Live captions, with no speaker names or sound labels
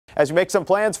As you make some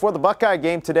plans for the Buckeye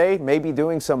game today, maybe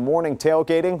doing some morning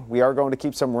tailgating. We are going to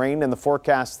keep some rain in the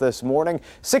forecast this morning.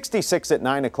 66 at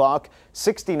 9 o'clock,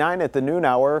 69 at the noon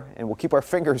hour, and we'll keep our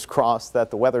fingers crossed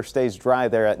that the weather stays dry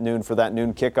there at noon for that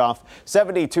noon kickoff.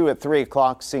 72 at 3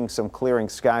 o'clock, seeing some clearing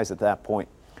skies at that point.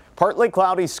 Partly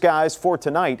cloudy skies for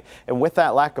tonight, and with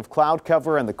that lack of cloud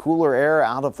cover and the cooler air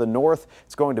out of the north,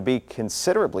 it's going to be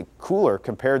considerably cooler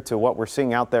compared to what we're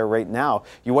seeing out there right now.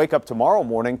 You wake up tomorrow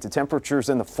morning to temperatures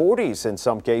in the 40s in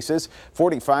some cases,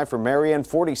 45 for Marion,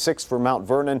 46 for Mount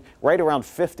Vernon, right around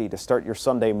 50 to start your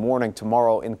Sunday morning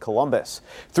tomorrow in Columbus.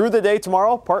 Through the day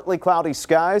tomorrow, partly cloudy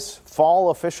skies. Fall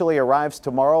officially arrives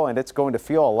tomorrow, and it's going to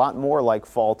feel a lot more like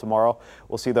fall tomorrow.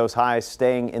 We'll see those highs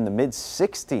staying in the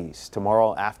mid-60s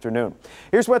tomorrow afternoon.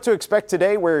 Here's what to expect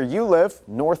today where you live.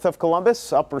 North of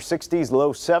Columbus, upper 60s,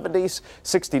 low 70s,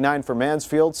 69 for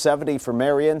Mansfield, 70 for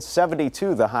Marion,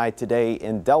 72 the high today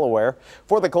in Delaware.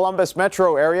 For the Columbus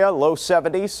metro area, low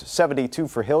 70s, 72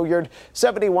 for Hilliard,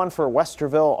 71 for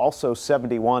Westerville, also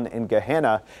 71 in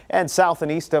Gahanna. And south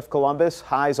and east of Columbus,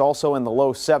 highs also in the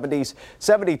low 70s,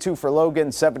 72 for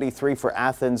Logan, 73 for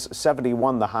Athens,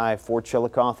 71 the high for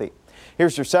Chillicothe.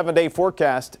 Here's your 7-day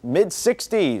forecast.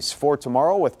 Mid-60s for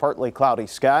tomorrow with partly cloudy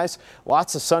skies.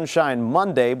 Lots of sunshine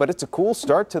Monday, but it's a cool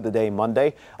start to the day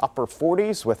Monday. Upper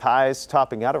 40s with highs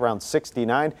topping out around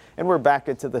 69, and we're back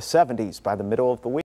into the 70s by the middle of the week.